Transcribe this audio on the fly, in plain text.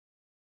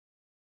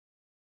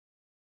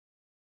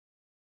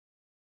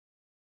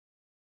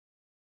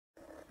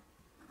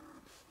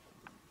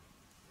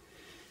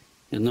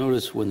You'll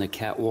notice when the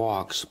cat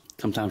walks,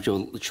 sometimes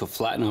she'll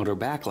flatten out her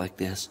back like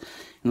this.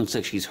 It looks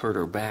like she's hurt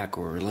her back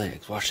or her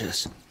legs. Watch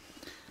this.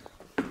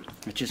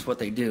 It's just what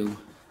they do.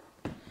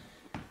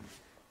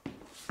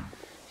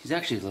 She's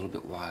actually a little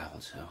bit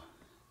wild, so.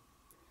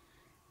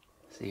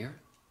 See her?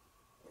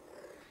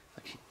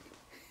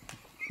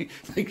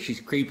 Like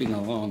she's creeping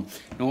along.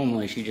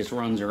 Normally she just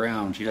runs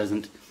around. She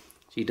doesn't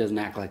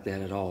act like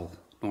that at all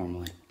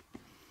normally.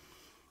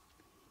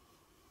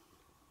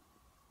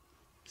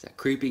 It's that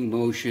creeping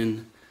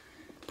motion,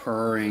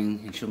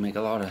 purring, and she'll make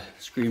a lot of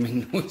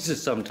screaming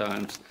noises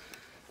sometimes.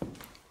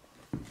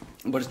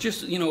 But it's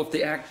just, you know, if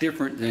they act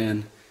different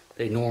than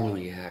they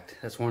normally act,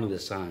 that's one of the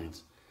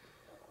signs.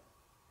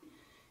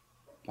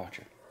 Watch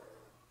her.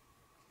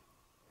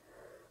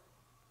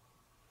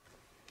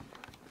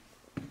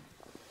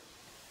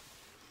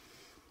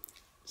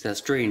 It's that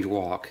strange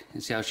walk.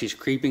 And see how she's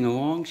creeping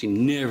along? She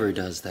never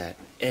does that,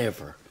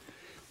 ever.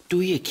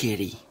 Do you,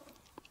 kitty?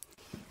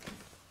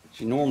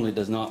 She normally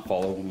does not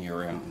follow me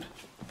around.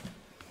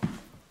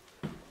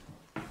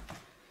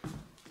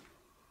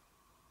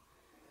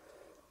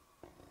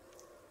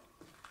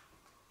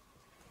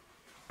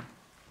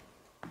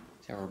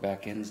 See how her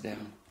back end's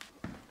down?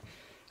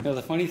 Now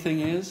the funny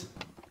thing is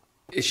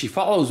she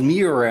follows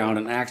me around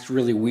and acts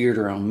really weird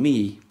around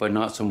me, but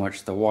not so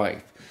much the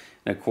wife.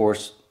 And of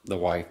course, the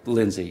wife,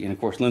 Lindsay. And of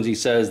course, Lindsay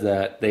says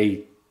that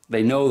they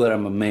know that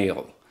I'm a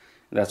male.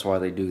 That's why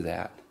they do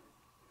that.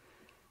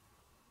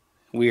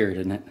 Weird,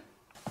 isn't it?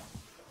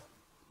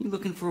 You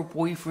looking for a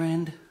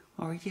boyfriend,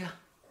 are ya?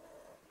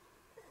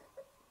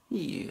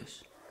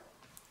 Yes.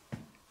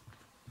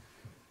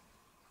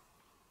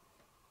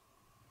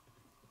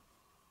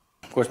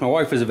 Of course, my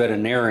wife is a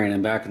veterinarian,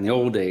 and back in the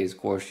old days, of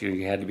course,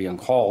 you had to be on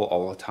call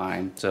all the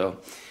time. So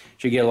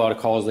she'd get a lot of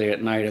calls late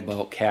at night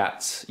about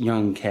cats,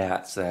 young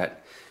cats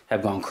that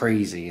have gone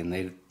crazy, and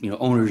they, you know,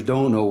 owners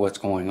don't know what's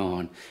going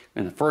on.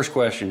 And the first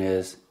question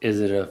is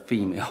it a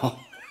female?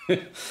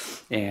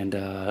 And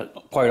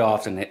quite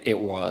often it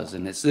was.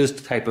 And it's this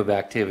type of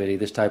activity,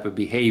 this type of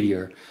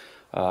behavior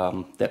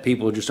that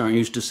people just aren't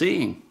used to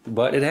seeing.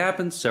 But it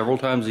happens several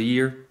times a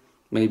year,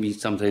 maybe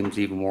sometimes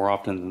even more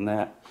often than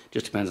that.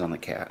 Just depends on the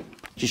cat.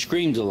 She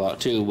screams a lot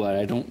too,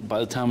 but by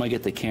the time I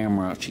get the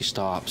camera out, she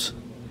stops.